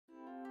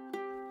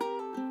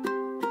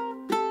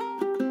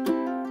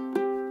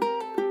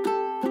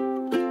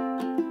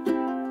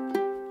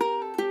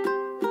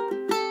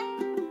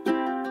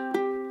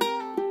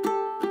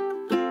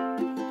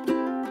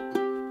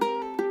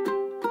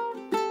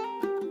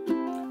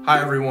Hi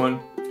everyone.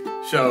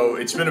 So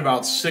it's been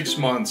about 6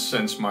 months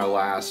since my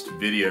last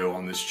video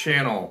on this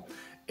channel,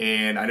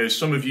 and I know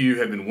some of you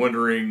have been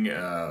wondering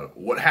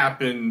what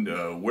happened,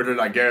 where did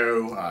I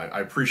go?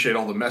 I appreciate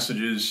all the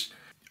messages.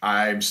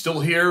 I'm still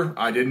here.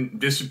 I didn't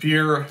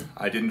disappear.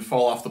 I didn't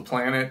fall off the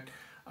planet.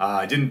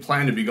 I didn't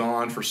plan to be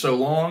gone for so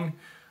long,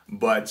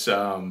 but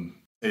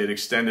it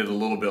extended a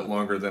little bit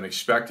longer than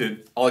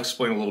expected. I'll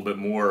explain a little bit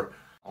more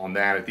on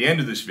that at the end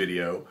of this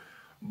video.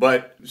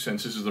 But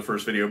since this is the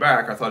first video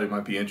back, I thought it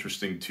might be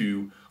interesting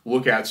to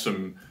look at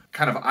some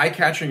kind of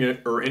eye-catching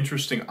or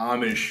interesting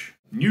Amish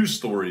news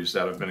stories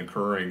that have been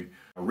occurring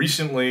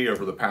recently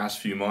over the past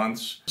few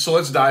months. So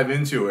let's dive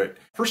into it.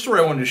 First story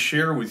I wanted to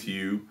share with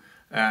you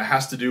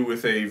has to do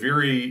with a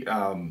very,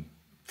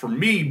 for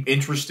me,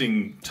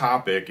 interesting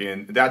topic,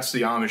 and that's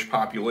the Amish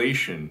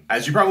population.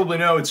 As you probably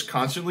know, it's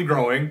constantly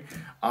growing.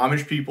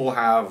 Amish people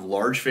have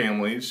large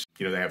families.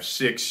 You know, they have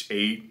 6,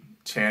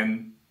 8,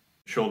 10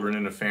 children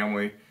in a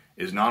family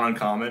is not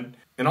uncommon.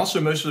 And also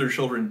most of their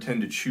children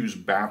tend to choose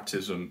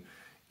baptism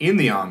in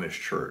the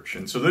Amish church.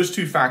 And so those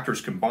two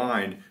factors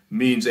combined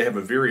means they have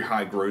a very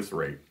high growth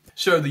rate.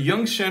 So the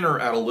Young Center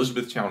at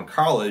Elizabethtown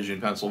College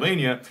in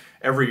Pennsylvania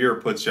every year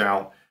puts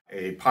out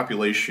a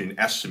population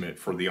estimate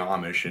for the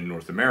Amish in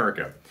North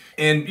America.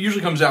 And it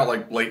usually comes out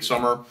like late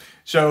summer.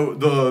 So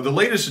the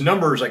latest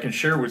numbers I can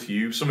share with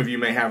you, some of you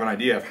may have an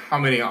idea of how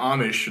many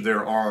Amish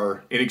there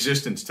are in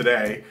existence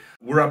today.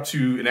 We're up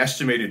to an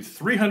estimated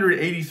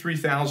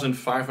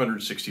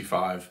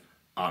 383,565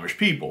 Amish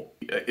people.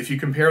 If you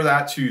compare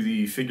that to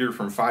the figure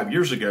from 5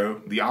 years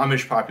ago, the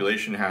Amish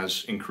population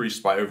has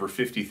increased by over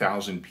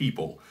 50,000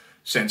 people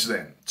since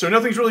then. So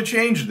nothing's really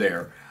changed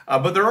there.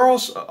 But there are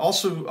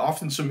also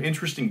often some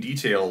interesting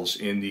details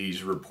in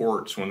these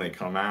reports when they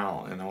come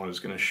out, and I was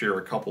going to share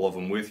a couple of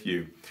them with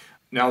you.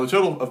 Now,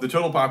 the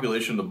total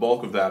population, the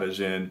bulk of that is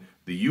in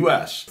the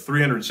U.S.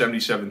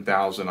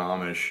 377,000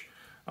 Amish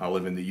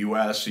live in the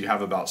U.S. You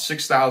have about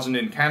 6,000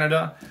 in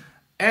Canada,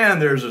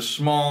 and there's a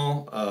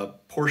small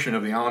portion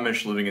of the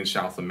Amish living in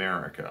South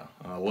America.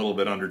 A little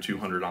bit under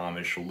 200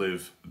 Amish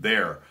live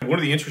there. One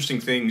of the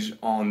interesting things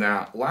on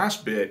that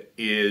last bit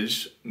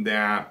is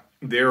that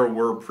there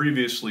were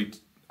previously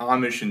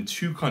Amish in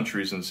 2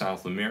 countries in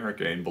South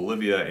America, in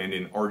Bolivia and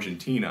in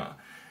Argentina.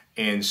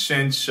 And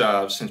since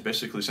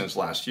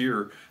last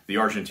year, the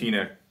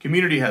Argentina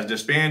community has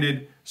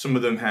disbanded. Some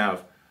of them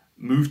have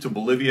moved to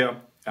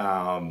Bolivia,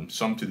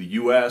 some to the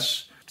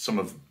U.S., some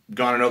have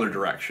gone in other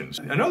directions.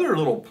 Another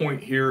little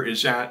point here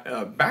is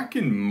that back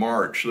in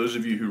March, those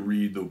of you who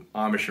read the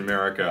Amish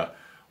America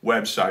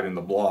website and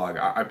the blog,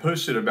 I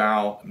posted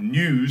about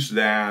news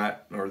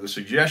that, or the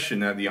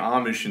suggestion that the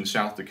Amish in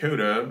South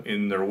Dakota,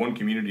 in their one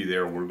community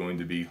there, were going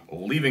to be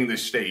leaving the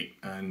state.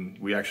 And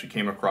we actually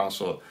came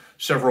across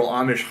several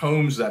Amish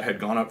homes that had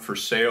gone up for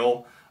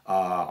sale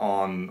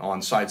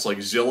on sites like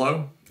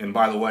Zillow. And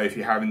by the way, if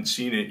you haven't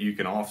seen it, you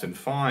can often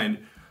find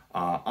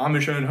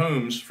Amish-owned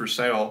homes for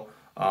sale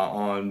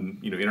on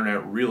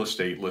internet real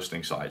estate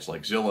listing sites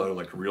like Zillow,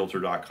 like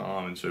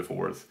Realtor.com, and so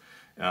forth.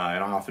 And I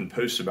often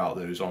post about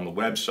those on the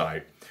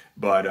website,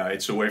 but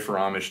it's a way for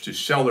Amish to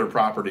sell their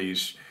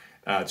properties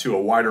to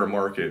a wider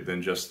market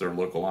than just their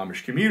local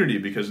Amish community,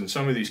 because in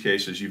some of these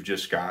cases you've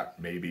just got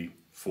maybe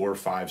 4,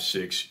 5,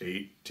 6,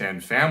 8, 10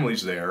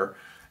 families there,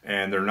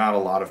 and there are not a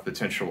lot of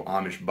potential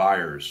Amish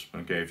buyers,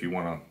 okay, if you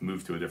want to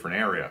move to a different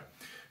area.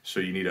 So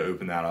you need to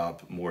open that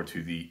up more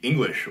to the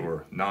English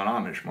or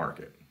non-Amish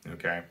market,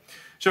 okay?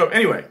 So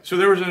anyway, so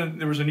there was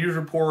a news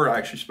report. I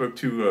actually spoke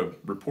to a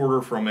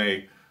reporter from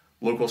a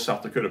local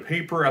South Dakota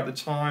paper at the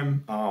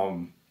time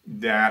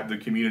that the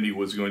community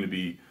was going to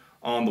be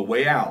on the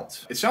way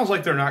out. It sounds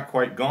like they're not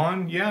quite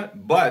gone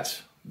yet,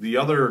 but the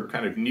other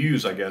kind of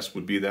news, I guess,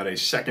 would be that a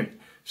second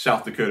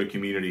South Dakota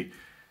community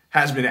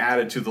has been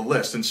added to the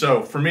list. And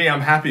so for me,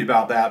 I'm happy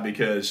about that,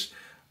 because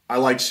I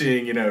like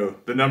seeing,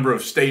 the number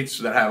of states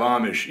that have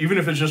Amish, even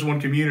if it's just one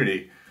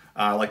community.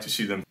 I like to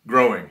see them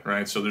growing,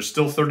 right? So there's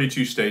still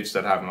 32 states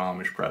that have an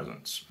Amish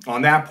presence.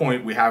 On that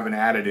point, we haven't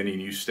added any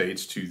new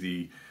states to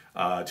the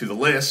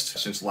list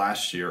since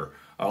last year.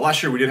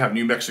 Last year we did have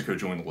New Mexico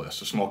join the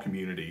list, a small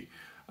community,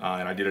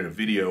 and I did a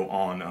video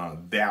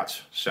on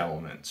that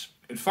settlement.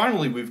 And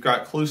finally, we've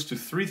got close to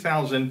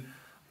 3,000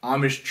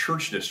 Amish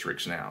church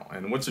districts now.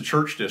 And what's a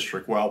church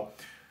district? Well,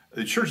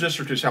 the church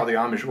district is how the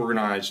Amish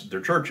organize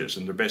their churches,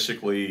 and they're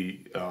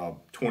basically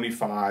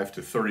 25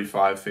 to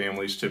 35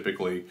 families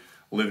typically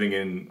living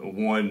in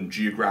one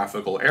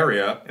geographical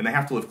area, and they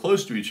have to live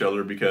close to each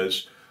other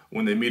because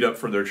when they meet up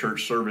for their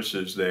church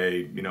services,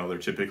 they're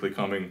typically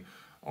coming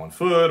on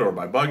foot or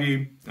by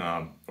buggy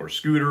or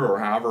scooter or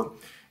however,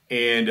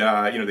 and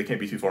they can't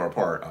be too far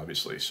apart,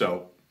 obviously.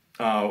 So,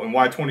 and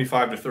why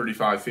 25 to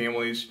 35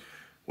 families?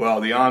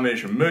 Well, the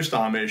Amish, and most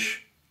Amish,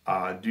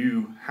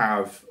 do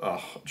have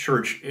a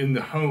church in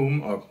the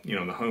home.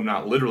 The home,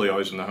 not literally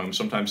always in the home,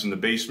 sometimes in the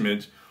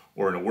basement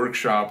or in a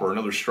workshop or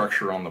another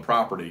structure on the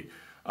property.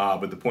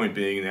 But the point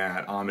being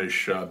that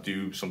Amish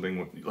do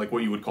something like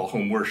what you would call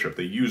home worship.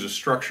 They use the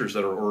structures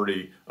that are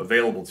already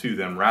available to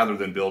them rather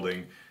than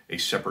building a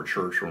separate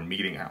church or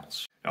meeting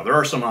house. Now, there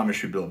are some Amish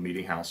who build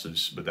meeting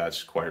houses, but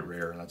that's quite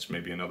rare. That's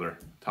maybe another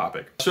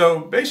topic. So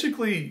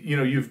basically,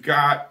 you've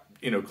got,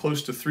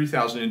 close to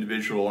 3,000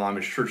 individual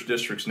Amish church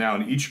districts now,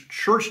 and each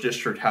church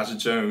district has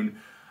its own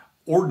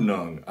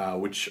ordnung,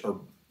 which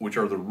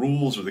are the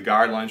rules or the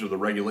guidelines or the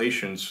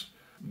regulations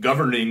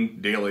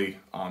governing daily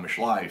Amish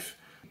life.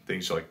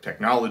 Things like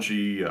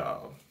technology,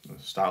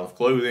 style of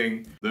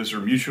clothing, those are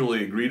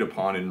mutually agreed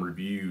upon and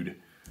reviewed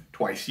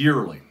twice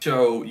yearly.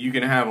 So you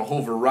can have a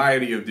whole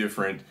variety of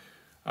different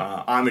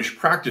Amish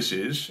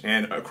practices,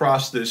 and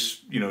across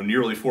this,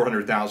 nearly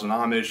 400,000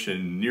 Amish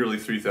and nearly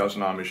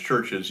 3,000 Amish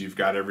churches, you've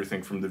got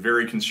everything from the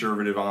very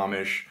conservative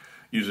Amish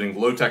using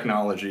low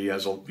technology,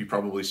 as you've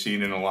probably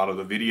seen in a lot of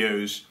the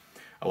videos,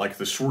 like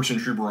the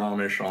Schwarzentrooper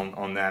Amish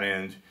on that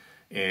end,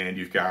 and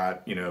you've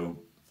got,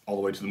 all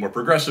the way to the more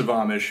progressive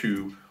Amish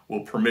who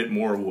will permit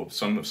more,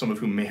 some of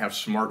whom may have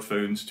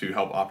smartphones to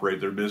help operate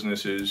their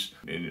businesses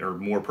and are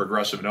more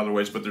progressive in other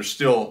ways, but they're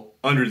still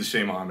under the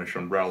same Amish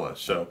umbrella.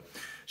 So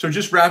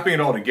just wrapping it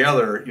all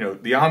together,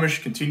 the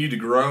Amish continue to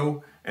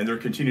grow, and there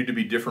continue to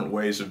be different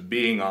ways of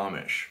being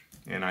Amish,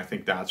 and I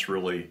think that's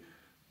really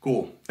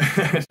cool.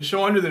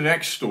 So on to the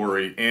next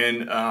story,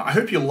 and I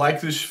hope you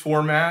like this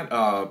format.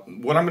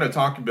 What I'm going to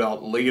talk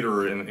about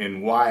later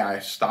and why I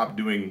stopped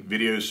doing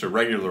videos so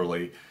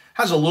regularly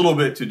has a little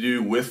bit to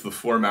do with the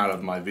format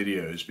of my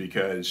videos,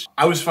 because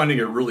I was finding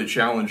it really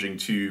challenging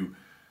to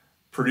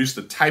produce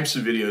the types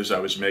of videos I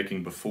was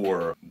making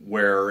before,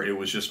 where it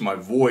was just my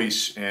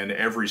voice and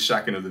every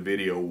second of the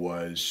video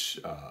was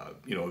a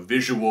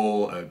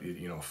visual,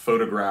 a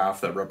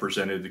photograph that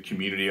represented the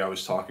community I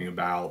was talking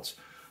about,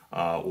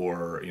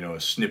 or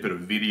a snippet of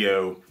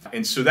video.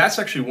 And so that's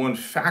actually one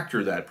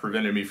factor that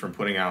prevented me from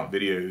putting out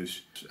videos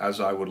as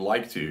I would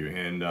like to,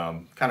 and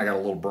kind of got a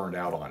little burned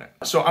out on it.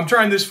 So I'm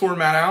trying this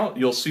format out.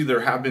 You'll see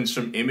there have been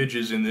some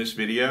images in this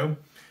video,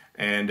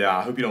 and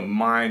I hope you don't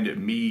mind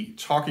me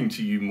talking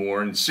to you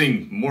more and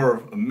seeing more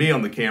of me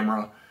on the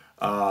camera,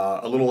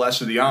 a little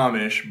less of the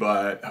Amish,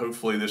 but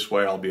hopefully this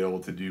way I'll be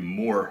able to do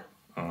more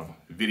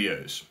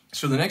videos.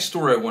 So the next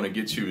story I want to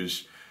get to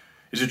is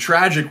a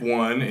tragic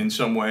one in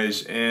some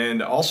ways,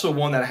 and also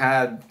one that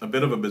had a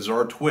bit of a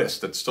bizarre twist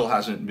that still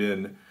hasn't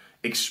been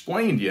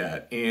explained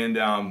yet.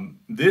 And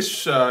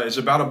this is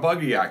about a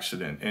buggy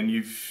accident. And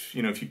if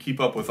you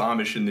keep up with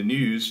Amish in the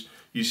news,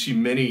 you see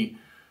many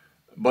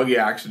buggy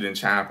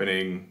accidents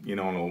happening,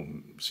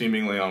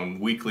 seemingly on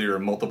weekly or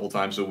multiple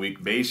times a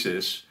week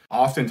basis,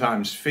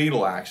 oftentimes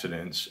fatal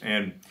accidents.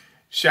 And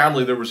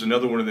sadly, there was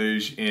another one of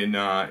those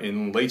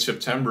in late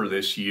September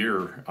this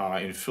year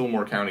in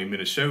Fillmore County,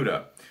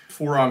 Minnesota.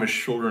 4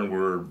 Amish children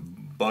were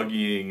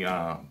buggying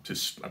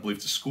I believe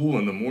to school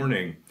in the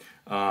morning.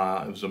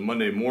 It was a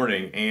Monday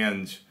morning,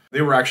 and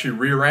they were actually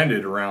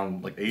rear-ended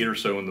around like 8 or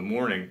so in the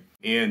morning.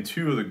 And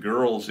 2 of the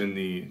girls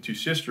two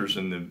sisters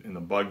in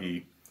the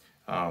buggy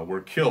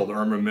were killed.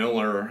 Irma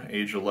Miller,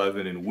 age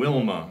 11, and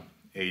Wilma,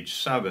 age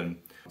 7.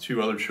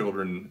 2 other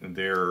children,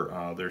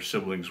 their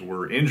siblings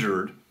were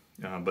injured,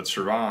 but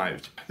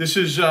survived. This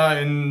is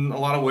in a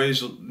lot of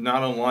ways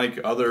not unlike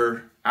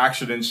other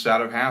accidents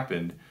that have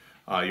happened.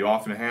 You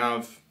often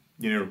have,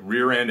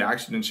 rear-end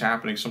accidents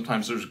happening.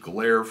 Sometimes there's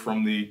glare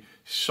from the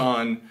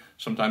sun.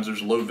 Sometimes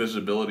there's low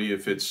visibility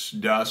if it's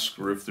dusk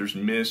or if there's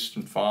mist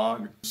and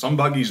fog. Some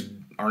buggies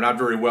are not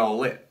very well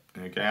lit.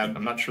 Okay,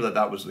 I'm not sure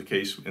that was the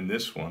case in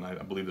this one. I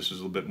believe this is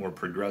a little bit more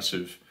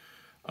progressive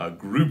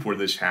group where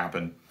this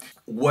happened.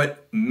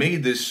 What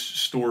made this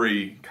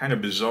story kind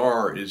of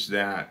bizarre is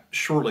that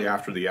shortly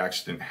after the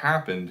accident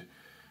happened,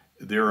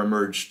 there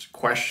emerged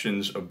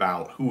questions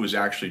about who was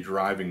actually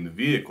driving the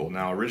vehicle.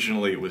 Now,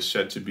 originally it was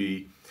said to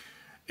be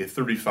a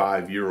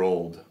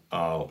 35-year-old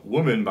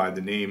woman by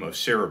the name of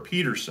Sarah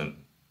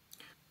Peterson.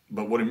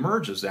 But what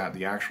emerged is that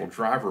the actual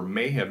driver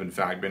may have in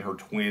fact been her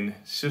twin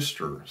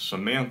sister,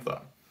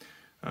 Samantha.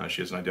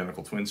 She has an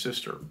identical twin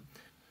sister.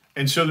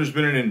 And so there's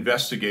been an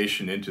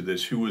investigation into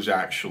this, who was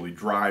actually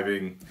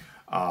driving,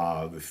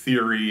 the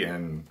theory,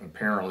 and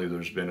apparently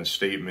there's been a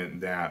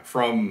statement that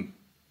from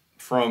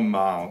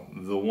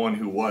the one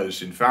who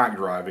was in fact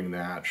driving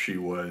that she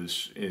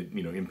was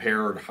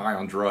impaired, high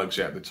on drugs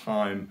at the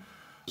time.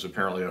 There was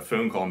apparently a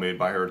phone call made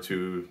by her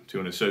to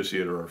an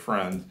associate or a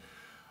friend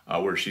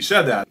where she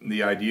said that.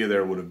 The idea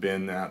there would have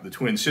been that the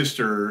twin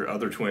sister,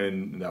 other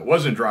twin that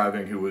wasn't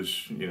driving, who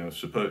was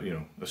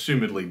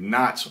assumedly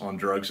not on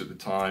drugs at the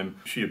time,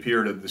 she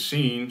appeared at the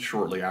scene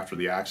shortly after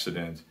the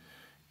accident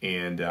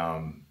and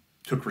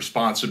took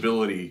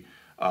responsibility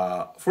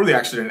for the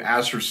accident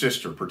as her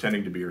sister,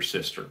 pretending to be her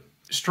sister.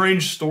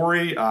 Strange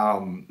story.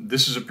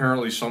 This is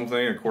apparently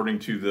something, according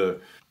to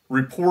the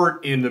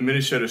report in the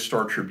Minnesota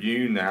Star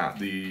Tribune, that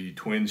the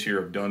twins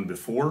here have done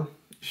before.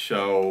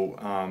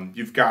 So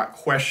you've got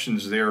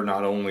questions there,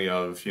 not only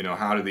of,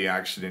 how did the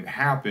accident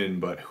happen,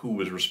 but who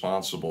was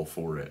responsible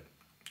for it.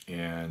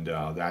 And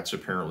that's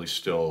apparently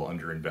still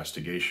under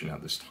investigation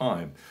at this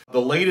time.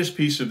 The latest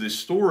piece of this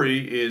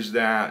story is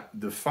that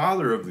the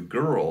father of the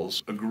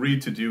girls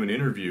agreed to do an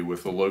interview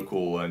with a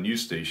local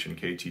news station,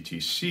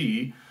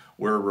 KTTC,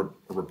 where a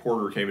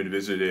reporter came and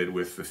visited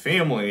with the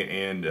family,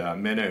 and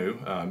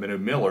Menno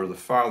Miller, the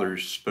father,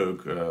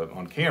 spoke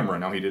on camera.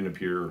 Now, he didn't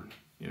appear,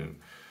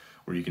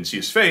 where you can see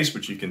his face,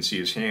 but you can see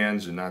his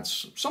hands, and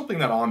that's something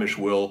that Amish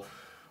will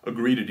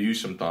agree to do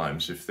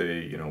sometimes. If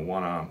they,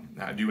 want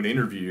to do an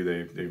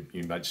interview,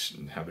 you might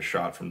have a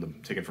shot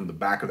taken from the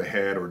back of the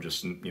head, or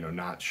just,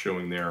 not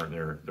showing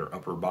their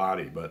upper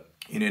body. But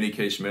in any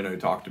case, Menno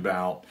talked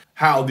about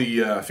how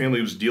the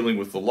family was dealing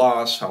with the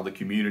loss, how the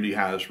community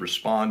has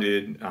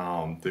responded.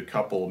 The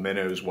couple,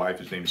 Menno's wife,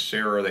 his name is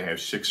Sarah, they have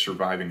 6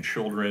 surviving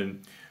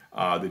children.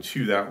 The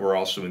 2 that were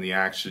also in the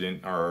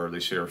accident they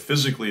say are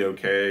physically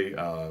okay.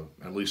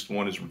 At least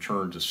one is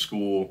returned to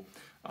school.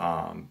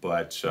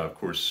 But of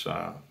course,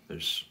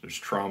 there's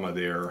trauma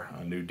there,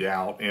 no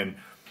doubt. And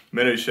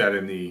Menno said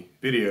in the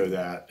video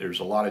that there's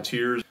a lot of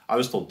tears. I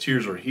was told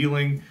tears are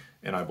healing,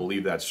 and I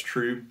believe that's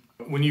true.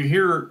 When you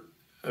hear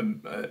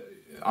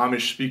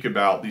Amish speak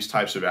about these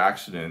types of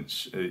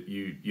accidents,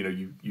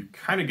 you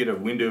kind of get a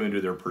window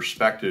into their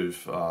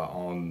perspective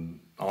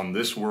on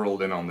this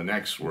world and on the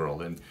next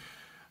world. And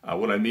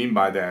what I mean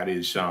by that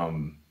is,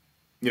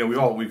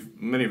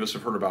 many of us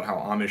have heard about how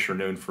Amish are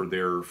known for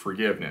their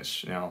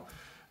forgiveness. Now,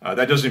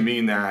 that doesn't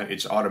mean that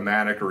it's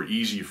automatic or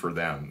easy for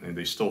them, and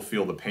they still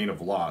feel the pain of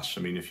loss.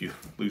 I mean, if you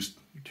lose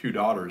 2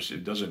 daughters,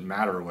 it doesn't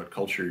matter what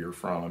culture you're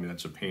from. I mean,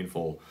 that's a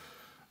painful,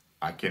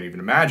 I can't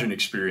even imagine,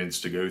 experience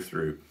to go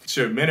through.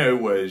 So Menno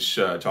was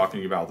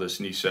talking about this,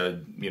 and he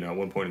said, at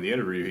one point in the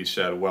interview, he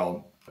said,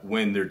 well,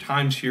 when there are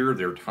times here,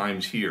 there are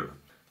times here.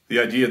 The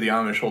idea of the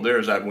Amish hold there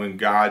is that when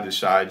God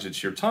decides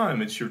it's your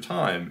time, it's your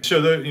time. So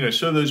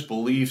those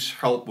beliefs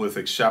help with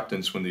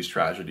acceptance when these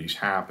tragedies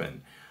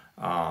happen.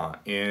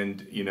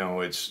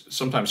 It's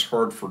sometimes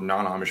hard for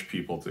non-Amish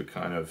people to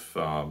kind of,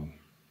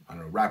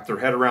 wrap their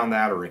head around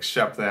that or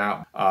accept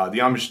that. The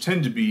Amish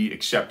tend to be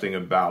accepting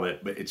about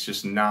it, but it's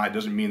just not, it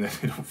doesn't mean that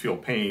they don't feel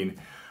pain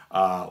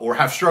or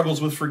have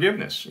struggles with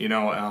forgiveness,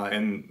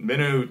 and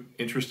Menno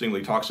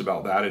interestingly talks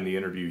about that in the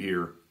interview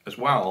here as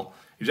well.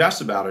 He was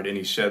asked about it, and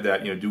he said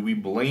that, do we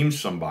blame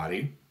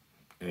somebody?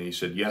 And he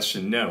said yes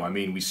and no. I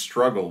mean, we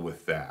struggle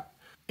with that.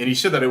 And he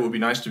said that it would be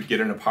nice to get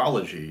an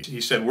apology.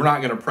 He said, we're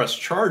not going to press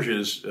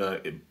charges,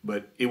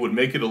 but it would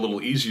make it a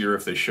little easier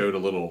if they showed a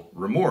little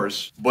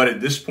remorse. But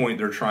at this point,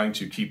 they're trying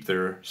to keep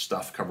their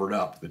stuff covered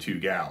up, the 2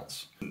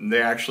 gals. And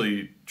they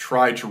actually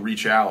tried to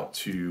reach out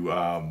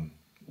to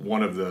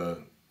one of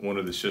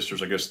the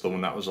sisters, I guess the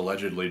one that was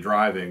allegedly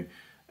driving.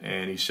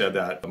 And he said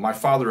that my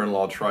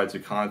father-in-law tried to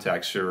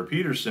contact Sarah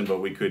Peterson, but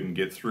we couldn't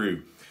get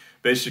through.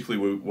 Basically,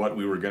 what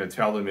we were going to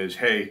tell them is,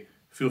 hey,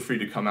 feel free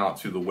to come out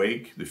to the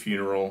wake, the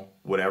funeral,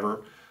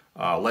 whatever.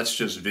 Let's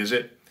just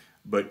visit.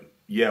 But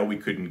yeah, we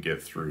couldn't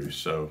get through,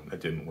 so that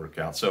didn't work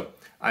out. So,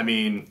 I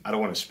mean, I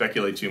don't want to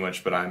speculate too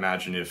much, but I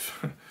imagine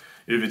if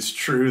it's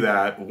true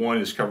that one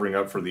is covering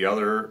up for the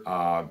other,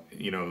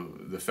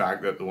 the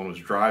fact that the one was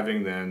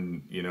driving,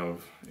 then,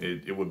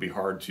 it would be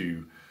hard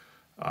to,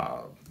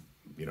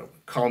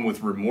 come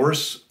with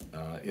remorse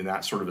in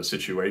that sort of a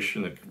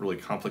situation that really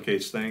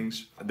complicates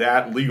things.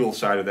 That legal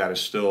side of that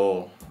is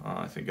still,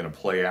 I think, going to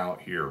play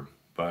out here,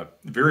 but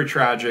very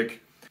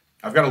tragic.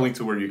 I've got a link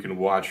to where you can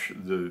watch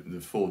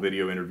the full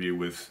video interview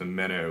with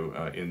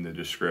Menno in the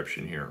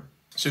description here.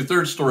 So the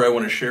third story I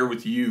want to share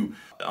with you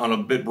on a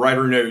bit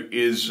brighter note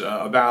is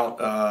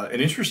about an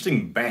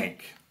interesting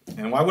bank.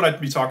 And why would I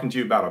be talking to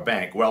you about a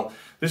bank? Well,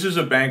 this is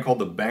a bank called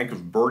the Bank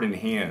of Bird in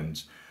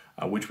Hands,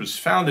 which was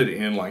founded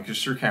in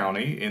Lancaster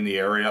County in the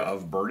area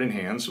of Bird in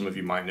Hand. Some of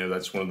you might know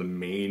that's one of the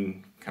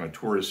main kind of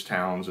tourist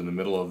towns in the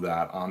middle of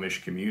that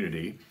Amish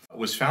community. It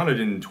was founded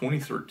in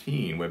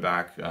 2013, way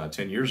back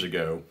 10 years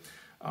ago,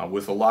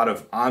 with a lot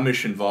of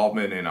Amish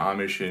involvement and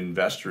Amish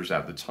investors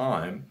at the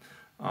time.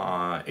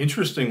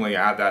 Interestingly,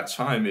 at that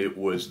time, it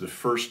was the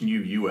first new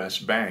U.S.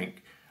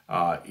 bank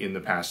in the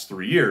past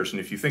 3 years.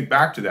 And if you think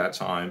back to that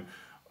time,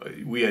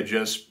 we had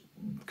just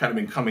kind of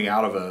been coming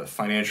out of a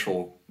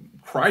financial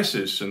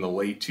crisis in the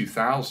late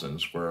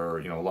 2000s where,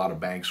 a lot of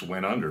banks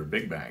went under,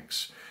 big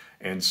banks.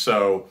 And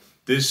so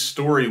this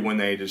story, when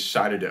they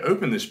decided to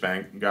open this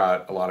bank,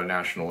 got a lot of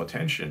national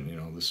attention,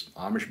 this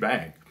Amish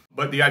bank.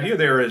 But the idea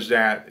there is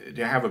that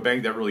to have a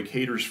bank that really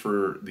caters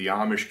for the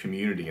Amish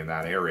community in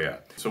that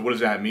area. So what does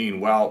that mean?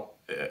 Well,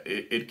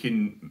 it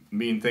can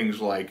mean things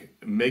like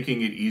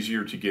making it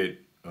easier to get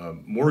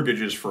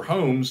mortgages for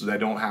homes that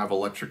don't have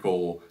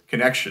electrical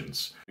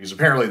connections. Because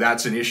apparently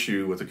that's an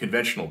issue with a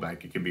conventional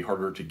bank. It can be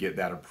harder to get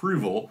that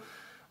approval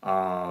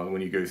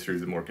when you go through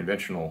the more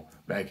conventional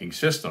banking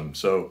system.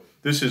 So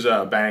this is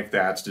a bank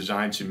that's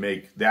designed to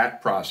make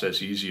that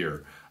process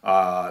easier,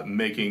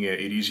 making it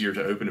easier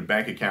to open a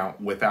bank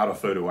account without a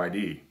photo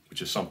ID,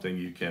 which is something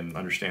you can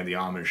understand the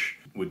Amish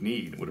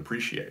would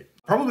appreciate.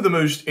 Probably the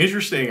most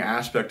interesting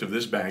aspect of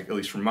this bank, at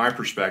least from my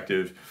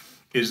perspective,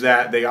 is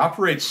that they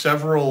operate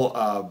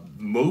several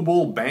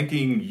mobile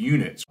banking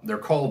units. They're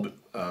called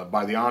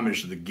by the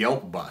Amish the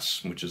Gelt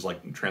bus, which is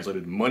like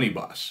translated money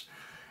bus.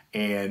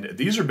 And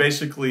these are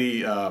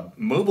basically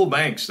mobile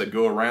banks that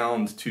go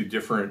around to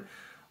different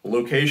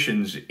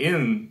locations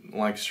in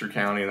Lancaster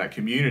County in that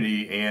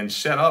community and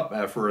set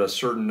up for a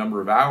certain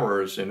number of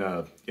hours in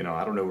a,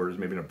 I don't know where it is,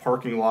 maybe in a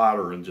parking lot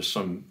or in just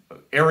some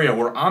area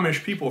where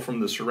Amish people from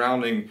the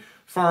surrounding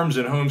farms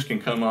and homes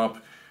can come up,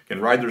 can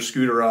ride their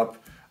scooter up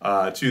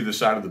to the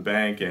side of the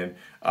bank and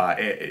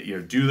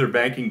do their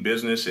banking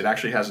business. It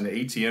actually has an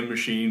ATM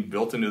machine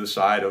built into the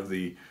side of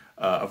the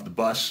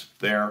bus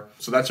there.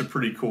 So that's a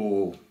pretty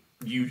cool,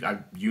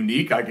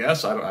 unique, I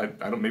guess. I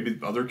don't. Maybe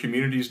other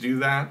communities do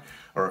that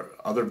or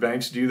other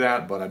banks do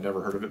that, but I've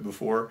never heard of it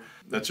before.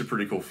 That's a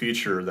pretty cool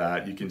feature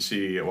that you can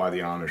see why the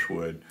Amish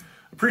would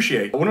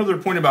appreciate. One other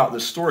point about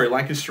this story: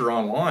 Lancaster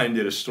Online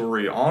did a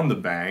story on the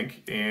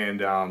bank,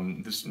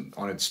 and this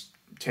on its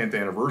 10th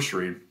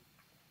anniversary.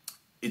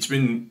 It's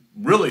been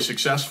really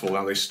successful.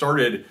 Now, they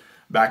started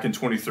back in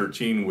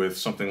 2013 with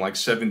something like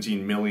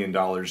 $17 million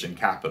in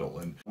capital,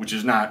 and which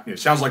is not, it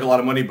sounds like a lot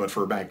of money, but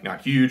for a bank,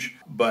 not huge.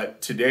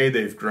 But today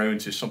they've grown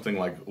to something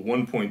like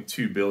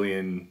 $1.2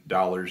 billion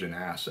in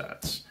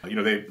assets.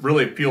 They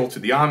really appeal to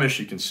the Amish.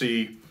 You can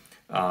see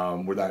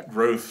where that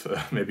growth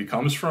maybe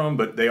comes from,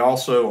 but they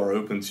also are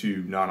open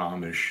to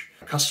non-Amish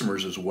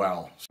customers as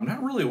well. So I'm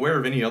not really aware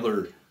of any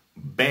other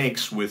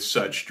banks with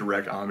such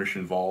direct Amish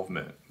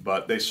involvement,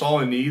 but they saw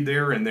a need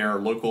there in their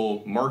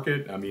local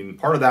market. I mean,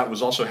 part of that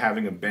was also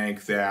having a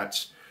bank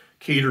that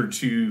catered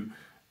to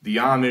the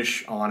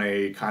Amish on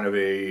a kind of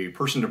a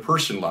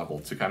person-to-person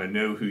level, to kind of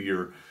know who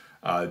you're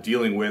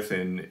dealing with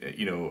and,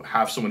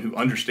 have someone who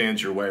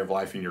understands your way of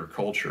life and your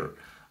culture.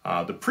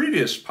 The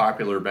previous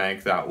popular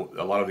bank that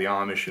a lot of the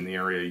Amish in the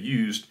area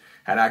used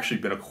had actually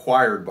been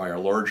acquired by a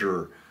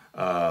larger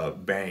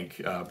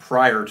bank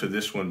prior to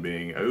this one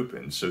being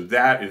open. So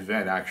that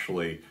event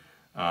actually,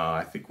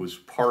 I think, was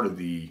part of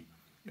the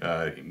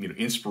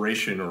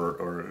inspiration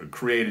or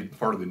created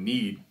part of the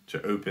need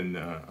to open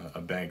a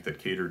bank that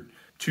catered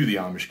to the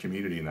Amish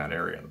community in that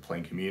area, the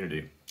Plain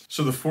community.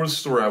 So the fourth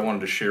story I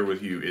wanted to share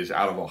with you is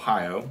out of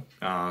Ohio,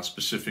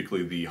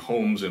 specifically the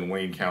Holmes and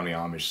Wayne County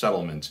Amish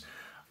settlements.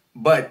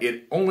 But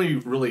it only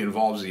really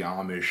involves the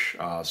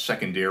Amish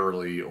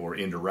secondarily or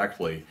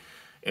indirectly.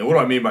 And what do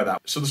I mean by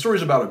that? So the story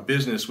is about a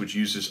business which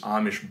uses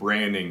Amish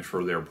branding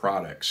for their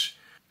products,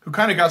 who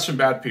kind of got some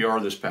bad PR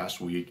this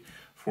past week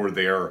for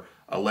their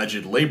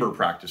alleged labor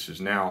practices.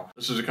 Now,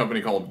 this is a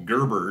company called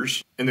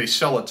Gerber's, and they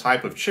sell a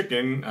type of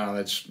chicken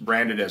that's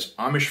branded as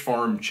Amish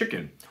Farm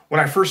Chicken.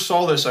 When I first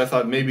saw this, I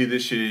thought maybe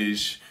this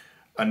is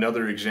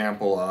another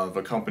example of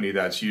a company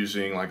that's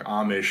using like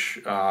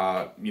Amish,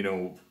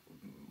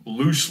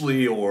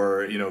 loosely,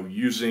 or,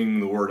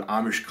 using the word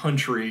Amish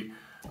country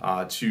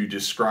to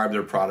describe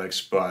their products,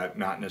 but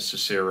not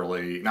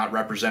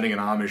representing an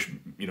Amish,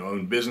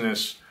 owned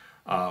business,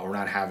 or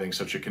not having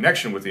such a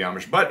connection with the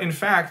Amish. But in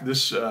fact,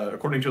 this,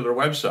 according to their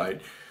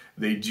website,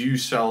 they do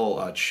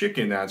sell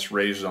chicken that's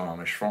raised on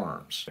Amish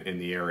farms in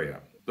the area.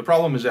 The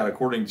problem is that,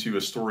 according to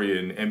a story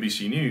in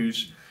NBC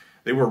News,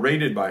 they were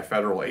raided by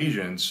federal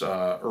agents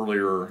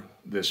earlier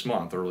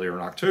in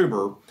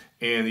October,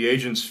 and the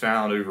agents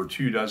found over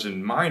 24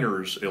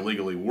 minors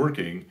illegally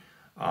working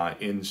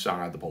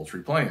inside the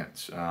poultry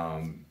plant,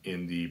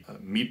 in the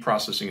meat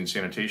processing and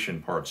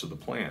sanitation parts of the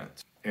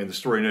plant. And the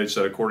story notes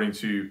that according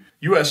to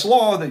U.S.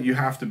 law that you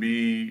have to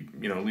be,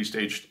 at least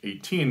age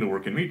 18 to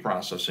work in meat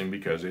processing,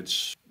 because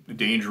it's a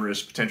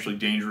dangerous, potentially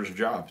dangerous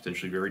job,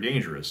 potentially very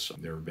dangerous.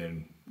 There have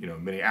been,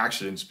 many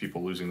accidents,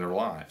 people losing their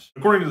lives.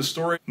 According to the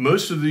story,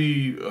 most of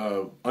the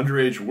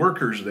underage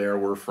workers there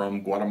were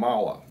from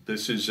Guatemala.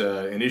 This is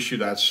an issue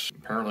that's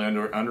apparently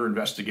under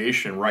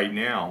investigation right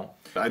now.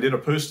 I did a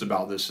post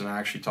about this, and I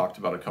actually talked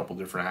about a couple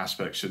different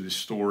aspects of this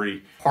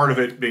story. Part of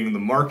it being the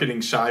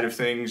marketing side of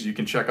things. You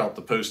can check out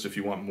the post if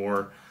you want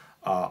more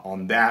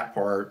on that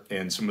part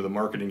and some of the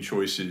marketing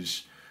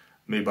choices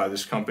made by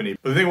this company.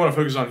 But the thing I want to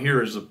focus on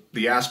here is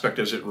the aspect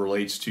as it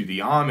relates to the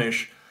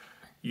Amish.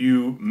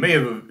 You may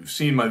have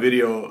seen my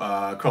video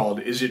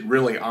called "Is It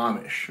Really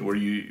Amish?", where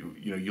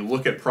you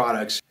look at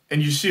products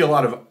and you see a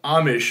lot of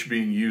Amish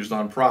being used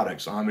on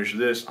products. Amish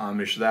this,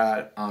 Amish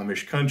that,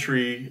 Amish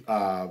country.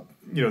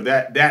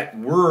 That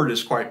word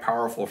is quite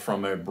powerful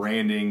from a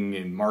branding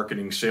and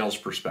marketing sales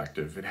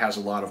perspective. It has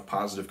a lot of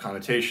positive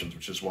connotations,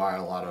 which is why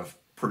a lot of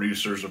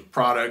producers of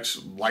products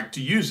like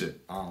to use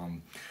it.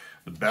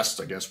 The best,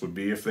 I guess, would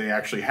be if they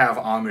actually have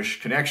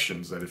Amish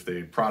connections, that if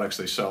the products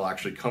they sell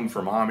actually come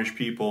from Amish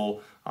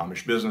people,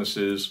 Amish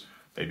businesses,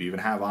 maybe even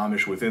have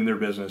Amish within their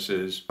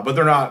businesses. But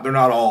they're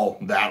not all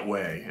that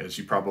way, as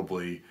you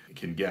probably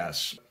can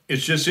guess.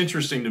 It's just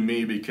interesting to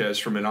me because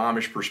from an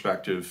Amish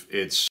perspective,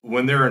 it's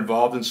when they're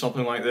involved in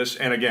something like this,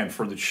 and again,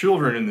 for the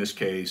children in this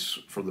case,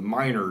 for the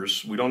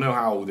minors, we don't know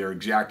how their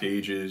exact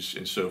ages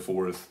and so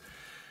forth.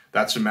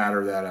 That's a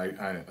matter that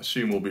I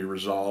assume will be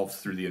resolved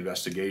through the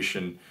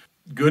investigation.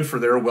 Good for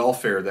their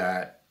welfare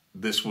that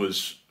this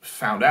was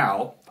found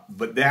out.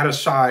 But that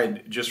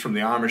aside, just from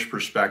the Amish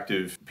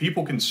perspective,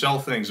 people can sell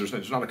things.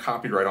 There's not a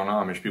copyright on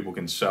Amish. People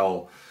can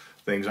sell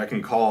things. I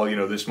can call,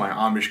 this my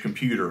Amish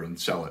computer and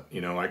sell it.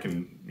 I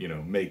can,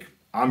 make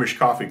Amish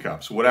coffee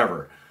cups,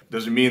 whatever.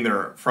 Doesn't mean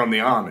they're from the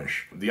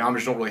Amish. The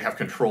Amish don't really have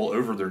control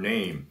over their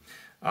name.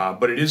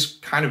 But it is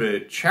kind of a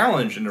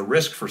challenge and a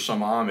risk for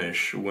some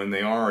Amish when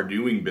they are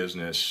doing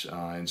business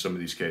in some of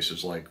these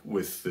cases, like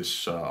with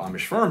this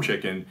Amish farm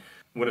chicken.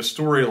 When a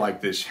story like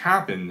this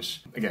happens,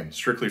 again,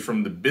 strictly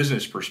from the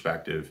business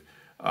perspective,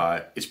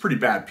 it's pretty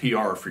bad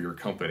PR for your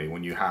company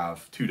when you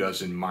have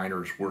 24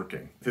 minors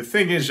working. The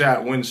thing is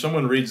that when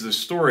someone reads this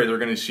story, they're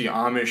going to see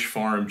Amish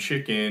farm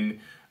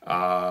chicken,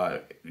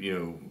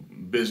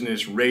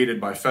 business raided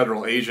by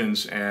federal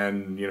agents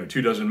and,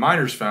 24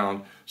 minors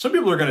found. Some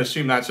people are going to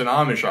assume that's an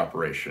Amish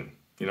operation.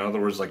 In other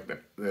words, like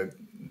the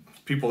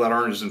people that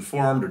aren't as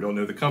informed or don't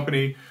know the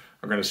company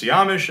are going to see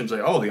Amish and say,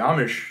 oh, the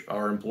Amish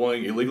are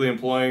illegally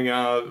employing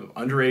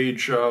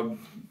underage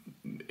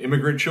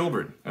immigrant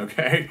children,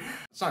 okay?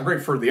 It's not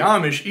great for the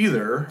Amish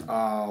either,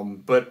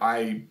 but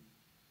I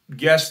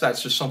guess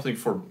that's just something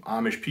for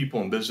Amish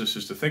people and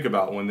businesses to think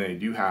about when they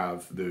do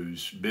have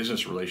those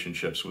business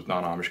relationships with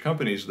non-Amish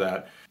companies,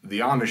 that the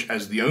Amish,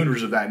 as the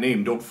owners of that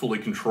name, don't fully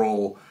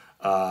control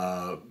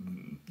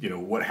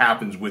what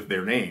happens with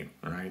their name,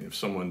 right? If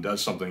someone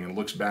does something and it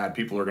looks bad,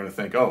 people are going to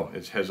think, oh,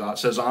 it says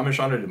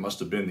Amish on it, it must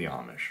have been the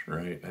Amish,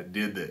 right, that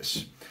did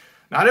this.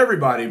 Not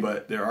everybody,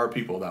 but there are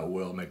people that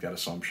will make that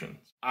assumption.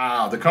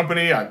 The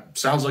company,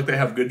 sounds like they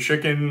have good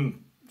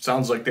chicken,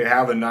 sounds like they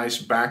have a nice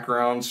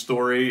background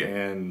story,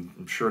 and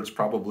I'm sure it's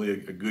probably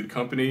a good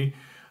company.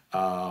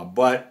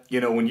 But,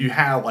 when you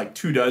have like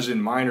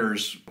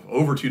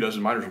over 24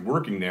 minors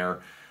working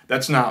there,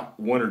 that's not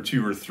one or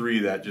two or three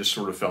that just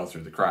sort of fell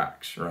through the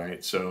cracks,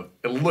 right? So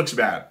it looks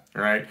bad,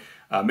 right?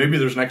 Maybe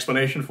there's an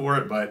explanation for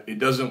it, but it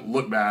doesn't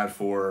look bad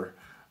for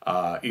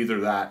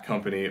either that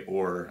company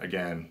or,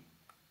 again,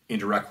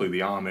 indirectly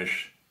the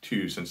Amish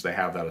too, since they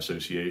have that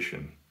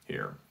association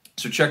here.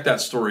 So check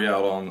that story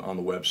out on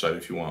the website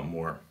if you want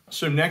more.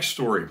 So next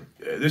story.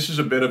 This is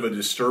a bit of a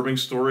disturbing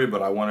story,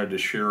 but I wanted to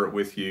share it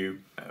with you.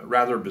 A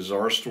rather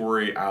bizarre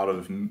story out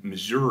of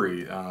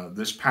Missouri.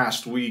 This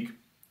past week,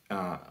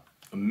 a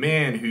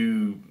man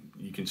who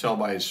you can tell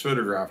by his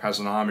photograph has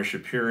an Amish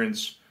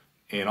appearance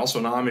and also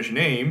an Amish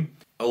name,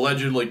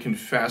 allegedly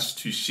confessed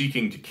to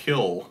seeking to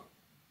kill,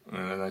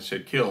 and I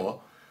said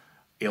kill,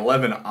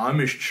 11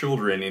 Amish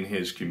children in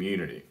his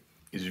community.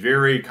 It's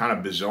very kind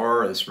of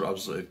bizarre.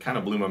 It kind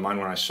of blew my mind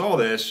when I saw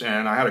this,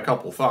 and I had a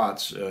couple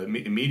thoughts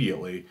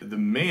immediately. The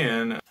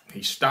man,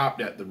 he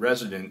stopped at the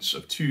residence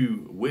of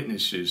two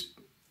witnesses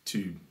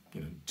to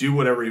do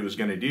whatever he was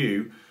going to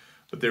do,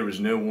 but there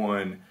was no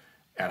one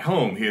at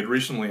home. He had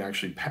recently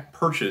actually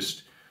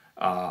purchased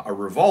a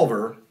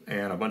revolver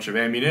and a bunch of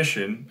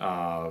ammunition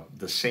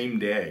the same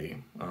day.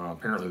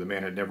 Apparently the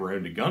man had never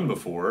owned a gun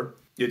before.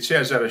 It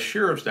says that a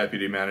sheriff's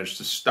deputy managed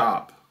to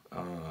stop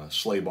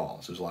Slayball,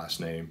 is his last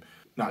name,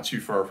 not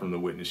too far from the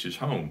witness's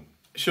home.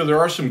 So there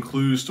are some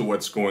clues to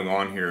what's going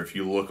on here if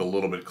you look a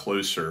little bit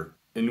closer.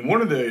 And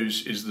one of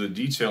those is the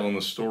detail in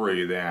the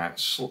story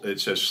that it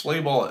says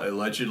Slayball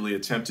allegedly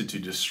attempted to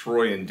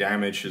destroy and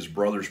damage his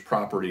brother's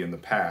property in the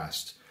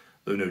past,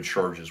 though no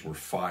charges were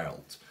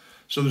filed.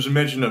 So there's a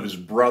mention of his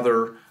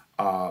brother.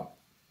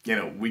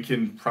 We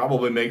can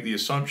probably make the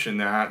assumption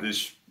that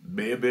this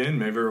may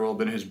very well have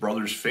been his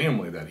brother's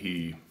family that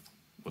he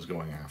was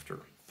going after.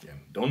 Yeah,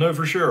 don't know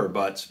for sure,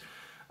 but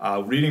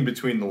reading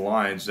between the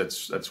lines,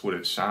 that's what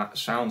it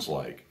sounds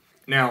like.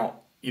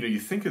 Now, you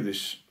think of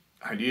this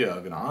idea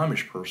of an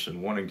Amish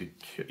person wanting to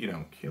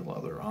kill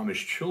other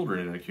Amish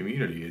children in a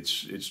community.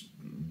 It's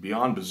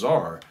beyond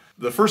bizarre.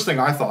 The first thing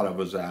I thought of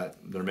was that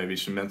there may be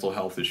some mental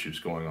health issues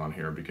going on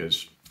here,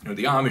 because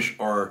the Amish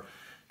are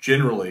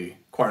generally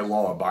quite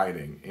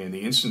law-abiding, and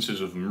the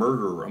instances of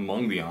murder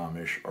among the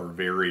Amish are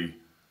very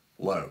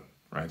low,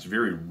 right? It's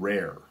very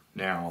rare.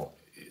 Now,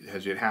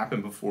 has it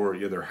happened before?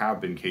 Yeah, there have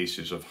been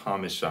cases of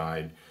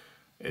homicide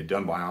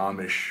done by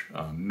Amish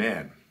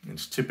men.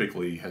 It's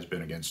typically has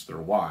been against their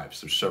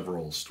wives. There's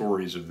several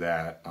stories of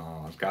that.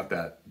 I've got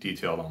that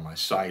detailed on my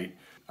site.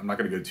 I'm not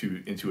going to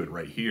go into it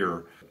right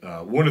here.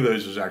 One of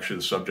those is actually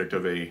the subject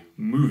of a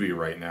movie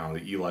right now,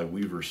 the Eli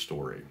Weaver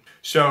story.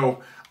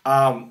 So,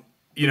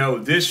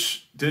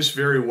 this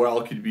very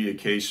well could be a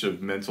case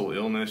of mental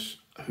illness.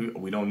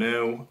 We don't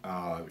know.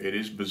 It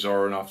is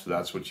bizarre enough, so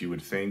that's what you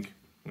would think.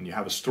 When you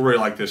have a story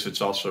like this, it's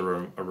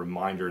also a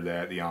reminder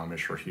that the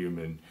Amish are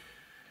human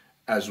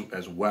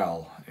as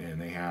well, and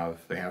they have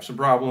some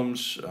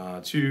problems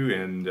too.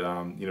 And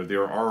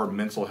there are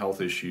mental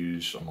health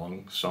issues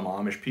among some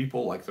Amish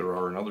people, like there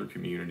are in other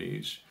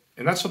communities,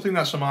 and that's something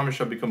that some Amish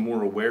have become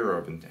more aware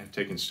of and have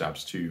taken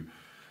steps to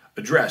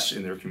address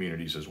in their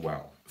communities as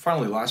well.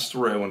 Finally, last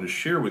story I wanted to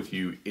share with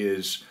you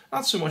is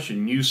not so much a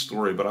news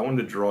story, but I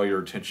wanted to draw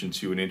your attention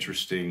to an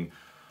interesting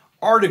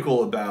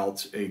article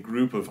about a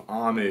group of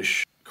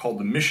Amish called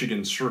the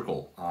Michigan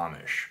Circle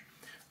Amish,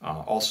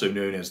 also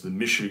known as the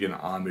Michigan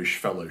Amish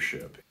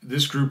Fellowship.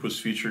 This group was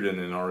featured in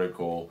an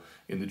article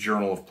in the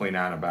Journal of Plain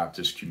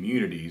Anabaptist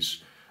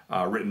Communities,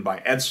 written by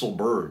Edsel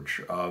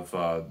Burge of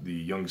the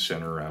Young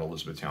Center at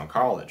Elizabethtown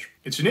College.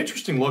 It's an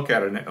interesting look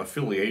at an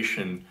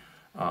affiliation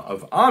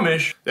of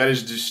Amish that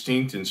is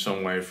distinct in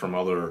some way from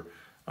other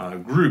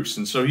groups.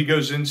 And so he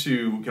goes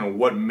into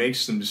what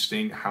makes them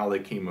distinct, how they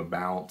came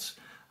about.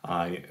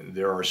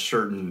 There are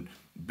certain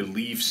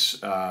beliefs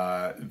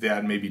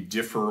that maybe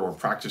differ, or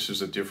practices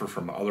that differ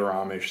from other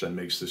Amish, that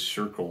makes this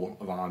circle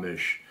of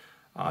Amish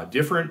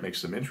different,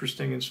 makes them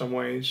interesting in some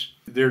ways.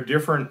 They're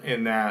different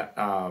in that,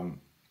 and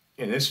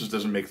this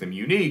doesn't make them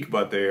unique,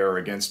 but they are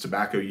against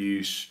tobacco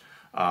use,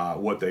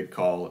 what they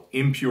call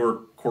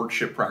impure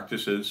courtship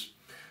practices,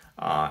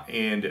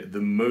 and the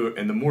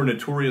more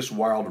notorious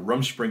wild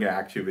rumspringa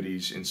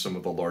activities in some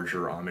of the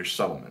larger Amish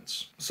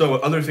settlements. So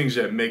other things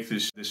that make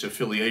this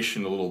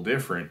affiliation a little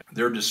different,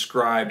 they're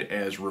described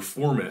as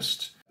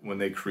reformist. When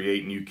they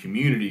create new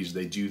communities,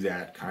 they do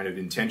that kind of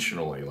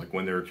intentionally. Like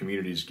when their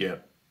communities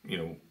get,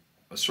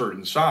 a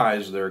certain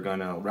size, they're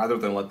gonna, rather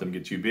than let them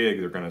get too big,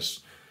 they're gonna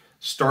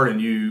start a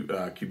new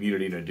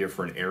community in a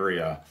different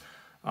area.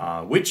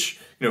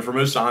 Which, for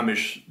most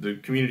Amish, the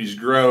communities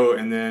grow,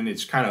 and then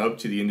it's kind of up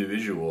to the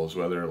individuals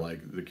whether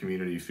like the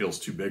community feels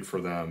too big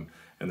for them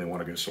and they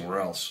want to go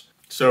somewhere else.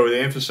 So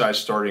they emphasize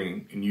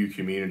starting new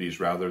communities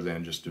rather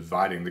than just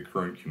dividing the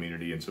current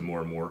community into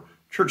more and more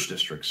church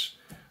districts,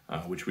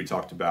 which we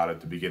talked about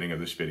at the beginning of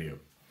this video.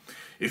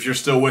 If you're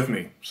still with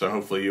me, so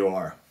hopefully you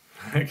are.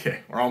 Okay,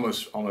 we're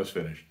almost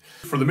finished.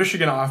 For the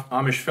Michigan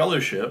Amish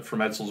Fellowship, from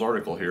Edsall's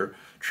article here,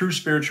 true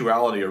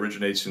spirituality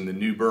originates in the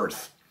new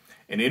birth,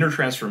 an inner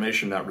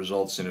transformation that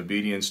results in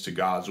obedience to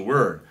God's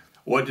word.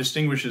 What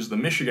distinguishes the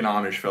Michigan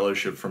Amish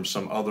Fellowship from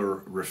some other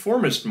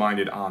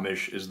reformist-minded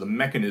Amish is the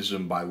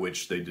mechanism by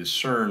which they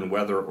discern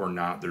whether or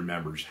not their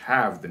members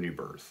have the new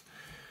birth.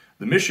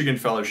 The Michigan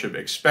Fellowship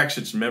expects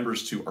its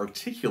members to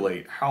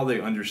articulate how they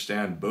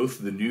understand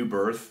both the new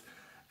birth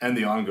and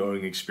the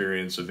ongoing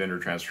experience of inner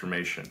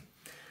transformation.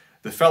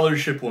 The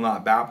fellowship will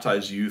not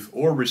baptize youth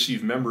or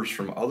receive members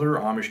from other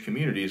Amish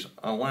communities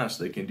unless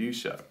they can do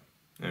so.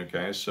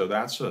 Okay, so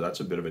that's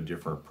a bit of a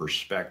different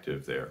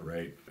perspective there,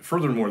 right?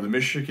 Furthermore, the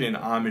Michigan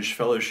Amish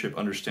Fellowship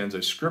understands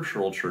a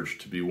scriptural church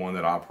to be one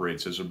that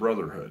operates as a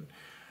brotherhood.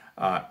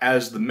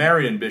 As the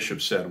Marian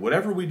bishop said,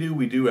 whatever we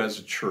do as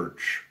a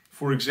church.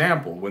 For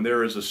example, when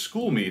there is a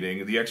school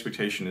meeting, the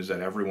expectation is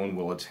that everyone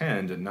will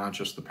attend and not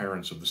just the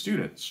parents of the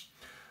students.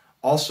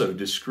 Also,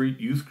 discrete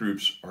youth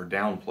groups are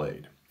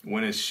downplayed.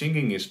 When a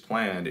singing is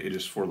planned, it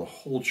is for the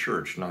whole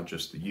church, not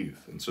just the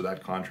youth. And so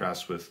that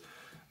contrasts with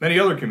many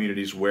other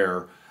communities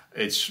where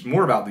it's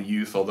more about the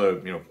youth,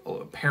 although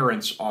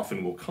parents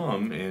often will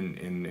come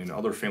and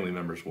other family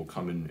members will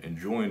come and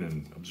join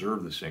and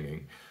observe the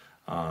singing.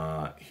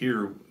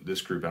 Here,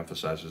 this group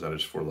emphasizes that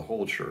it's for the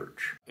whole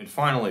church. And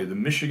finally, the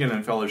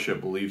Michigan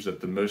Fellowship believes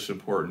that the most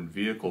important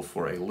vehicle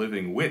for a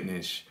living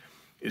witness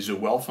is a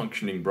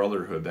well-functioning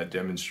brotherhood that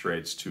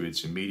demonstrates to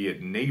its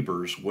immediate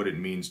neighbors what it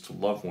means to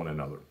love one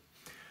another.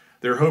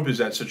 Their hope is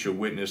that such a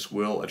witness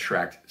will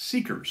attract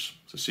seekers.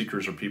 So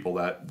seekers are people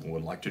that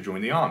would like to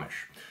join the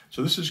Amish.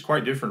 So this is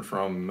quite different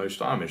from most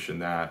Amish in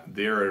that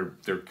they're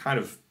kind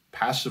of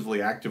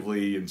passively,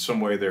 actively, in some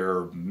way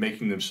they're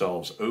making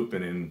themselves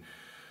open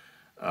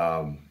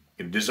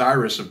and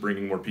desirous of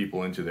bringing more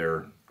people into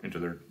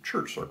their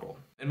church circle.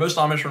 And most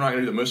Amish are not going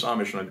to do that. Most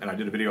Amish, and I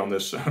did a video on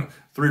this,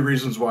 3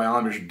 reasons why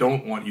Amish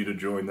don't want you to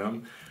join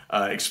them,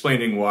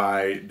 explaining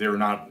why they're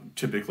not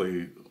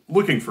typically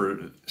looking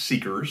for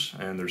seekers,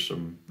 and there's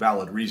some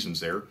valid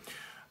reasons there.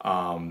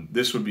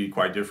 This would be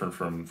quite different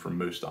from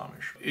most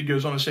Amish. It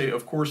goes on to say,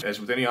 of course, as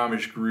with any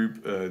Amish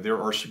group,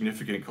 there are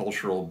significant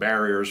cultural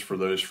barriers for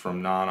those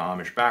from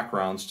non-Amish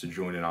backgrounds to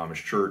join an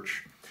Amish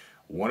church.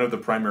 One of the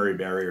primary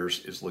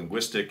barriers is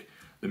linguistic.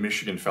 The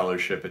Michigan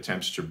Fellowship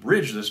attempts to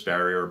bridge this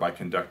barrier by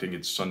conducting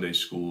its Sunday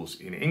schools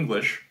in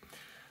English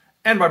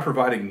and by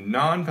providing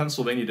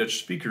non-Pennsylvania Dutch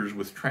speakers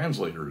with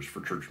translators for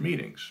church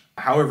meetings.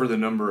 However, the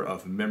number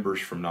of members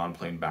from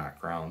non-plain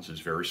backgrounds is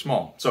very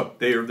small. So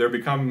they're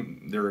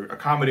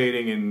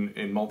accommodating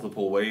in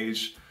multiple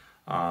ways,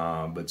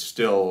 but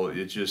still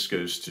it just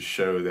goes to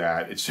show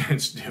that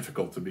it's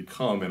difficult to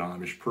become an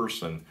Amish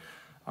person,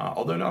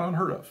 although not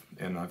unheard of.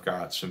 And I've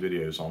got some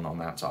videos on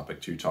that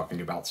topic too,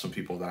 talking about some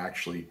people that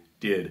actually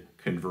did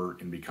convert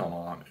and become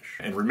Amish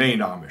and remained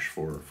Amish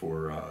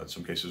for in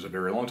some cases a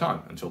very long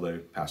time until they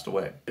passed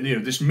away.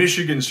 And this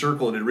Michigan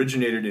circle, it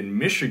originated in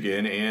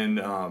Michigan,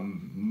 and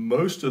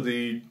most of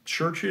the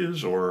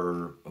churches,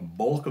 or a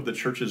bulk of the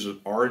churches,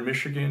 are in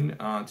Michigan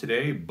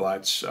today,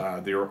 but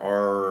there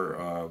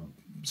are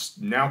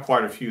now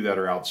quite a few that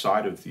are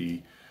outside of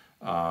the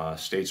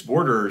state's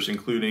borders,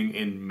 including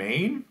in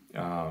Maine,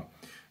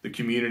 the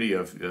community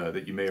of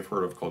that you may have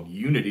heard of called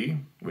Unity,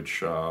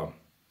 which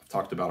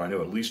talked about, I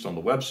know, at least on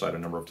the website a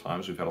number of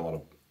times. We've had a lot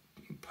of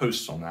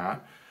posts on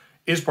that.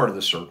 Is part of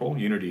the circle.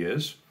 Unity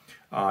is.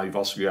 You've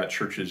also got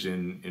churches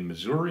in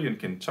Missouri and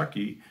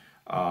Kentucky,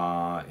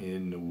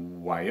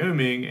 in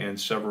Wyoming, and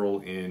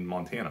several in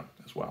Montana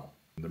as well.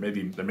 There may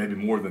be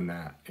more than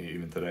that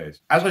even today.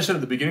 As I said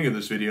at the beginning of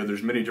this video,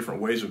 there's many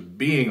different ways of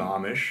being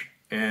Amish,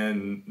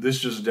 and this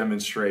just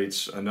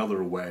demonstrates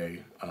another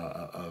way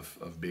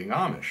of being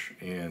Amish.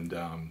 And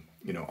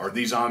are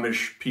these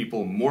Amish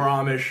people more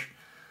Amish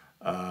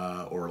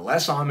or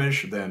less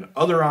Amish than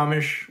other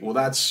Amish? Well,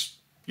 that's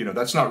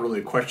not really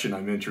a question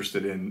I'm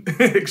interested in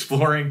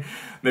exploring.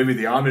 Maybe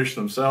the Amish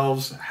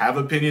themselves have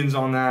opinions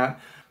on that,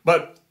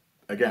 but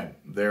again,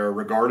 they're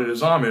regarded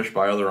as Amish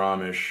by other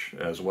Amish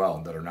as well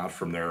that are not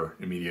from their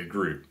immediate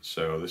group.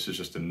 So this is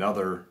just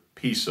another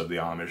piece of the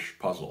Amish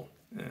puzzle,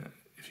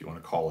 if you want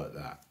to call it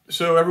that.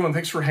 So everyone,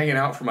 thanks for hanging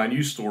out for my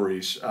news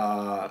stories.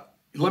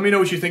 Let me know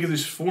what you think of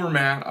this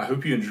format. I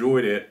hope you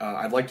enjoyed it.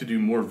 I'd like to do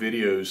more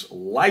videos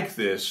like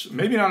this,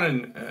 maybe not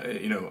in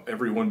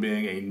everyone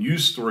being a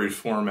news story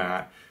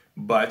format,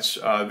 but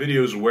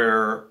videos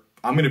where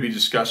I'm going to be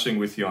discussing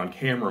with you on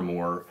camera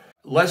more.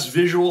 Less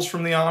visuals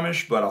from the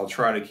Amish, but I'll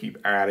try to keep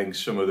adding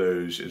some of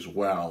those as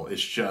well.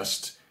 It's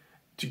just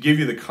to give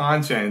you the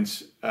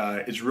content.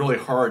 It's really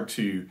hard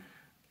to,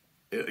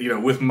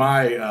 with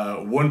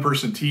my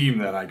one-person team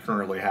that I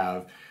currently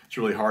have, it's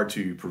really hard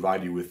to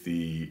provide you with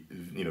the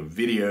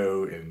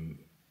video and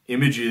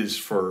images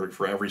for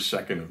every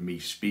second of me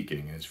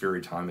speaking, and it's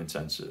very time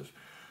intensive.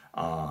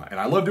 And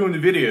I love doing the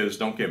videos,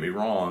 don't get me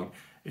wrong.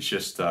 It's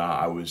just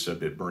I was a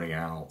bit burning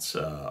out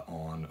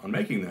on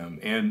making them.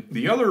 And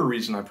the other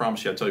reason, I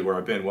promise you I'll tell you where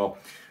I've been. Well,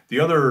 the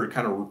other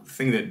kind of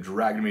thing that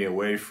dragged me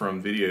away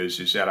from videos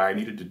is that I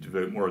needed to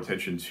devote more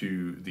attention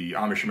to the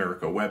Amish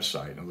America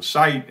website. Now the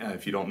site,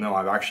 if you don't know,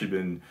 I've actually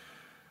been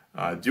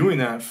doing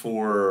that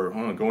for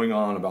going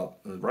on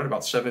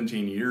about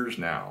 17 years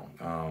now.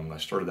 I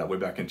started that way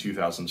back in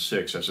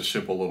 2006 as a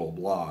simple little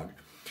blog.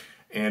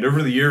 And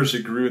over the years,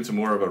 it grew into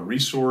more of a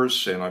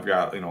resource, and I've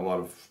got a lot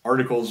of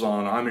articles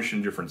on Amish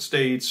in different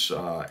states,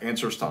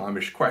 answers to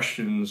Amish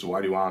questions.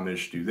 Why do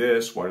Amish do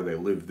this? Why do they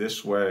live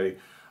this way?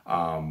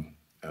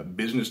 A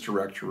business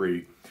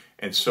directory,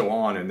 and so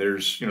on. And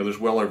there's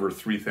well over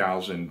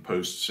 3,000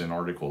 posts and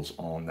articles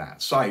on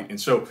that site.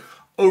 And so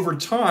over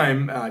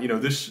time,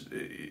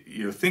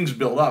 things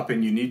build up,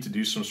 and you need to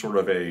do some sort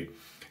of a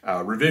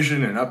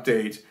revision and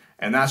update.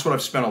 And that's what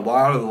I've spent a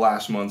lot of the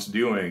last months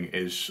doing,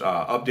 is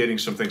updating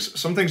some things.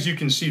 Some things you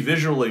can see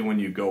visually when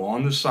you go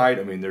on the site.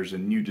 I mean, there's a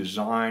new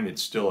design.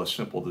 It's still a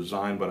simple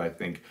design, but I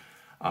think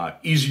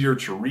easier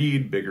to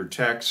read, bigger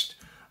text,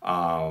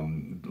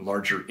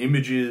 larger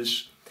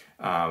images.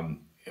 And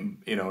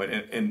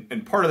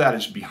part of that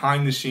is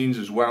behind the scenes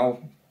as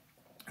well,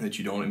 that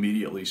you don't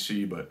immediately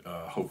see, but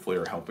hopefully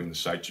are helping the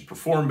site to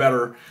perform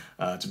better,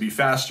 to be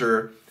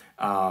faster.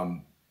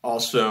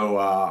 Also,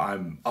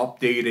 I'm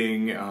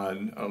updating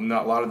a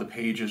lot of the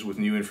pages with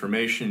new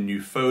information,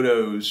 new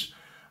photos,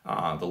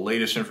 the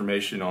latest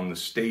information on the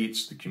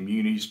states, the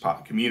communities,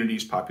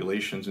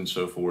 populations, and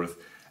so forth.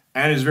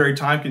 And it's very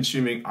time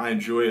consuming. I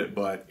enjoy it,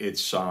 but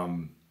it's,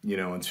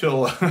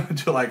 until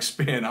I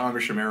expand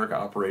Amish America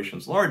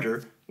operations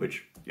larger,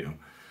 which,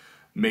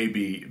 may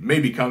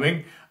be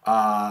coming,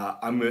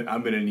 I'm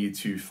going to need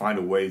to find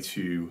a way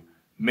to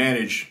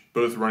manage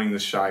both running the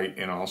site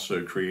and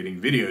also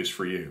creating videos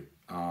for you.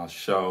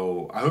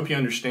 So I hope you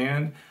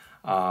understand.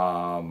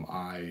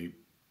 I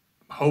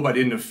hope I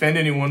didn't offend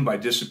anyone by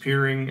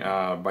disappearing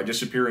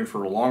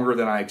for longer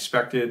than I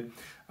expected.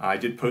 I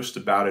did post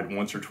about it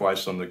once or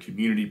twice on the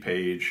community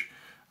page,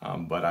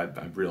 but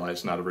I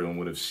realized not everyone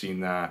would have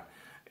seen that.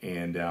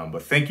 And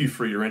but thank you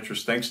for your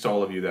interest. Thanks to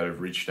all of you that have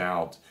reached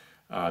out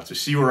to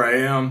see where I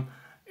am,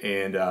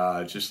 and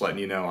just letting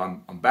you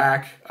know I'm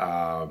back.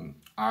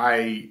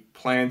 I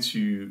plan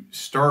to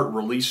start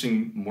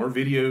releasing more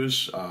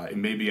videos. It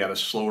may be at a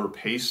slower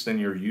pace than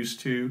you're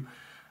used to,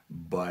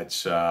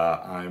 but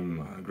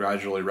I'm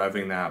gradually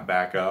revving that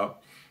back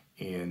up.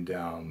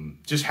 And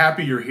just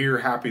happy you're here,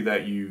 happy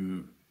that if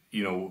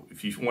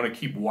you want to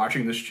keep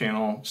watching this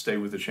channel, stay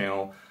with the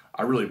channel.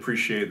 I really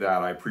appreciate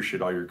that. I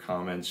appreciate all your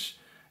comments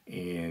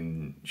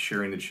and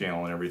sharing the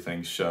channel and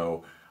everything.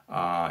 So,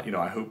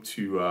 I hope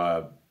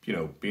to,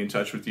 be in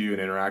touch with you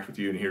and interact with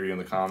you and hear you in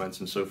the comments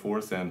and so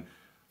forth. And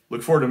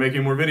look forward to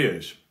making more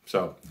videos.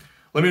 So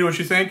let me know what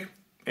you think,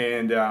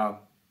 and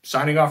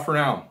signing off for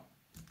now.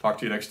 Talk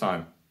to you next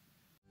time.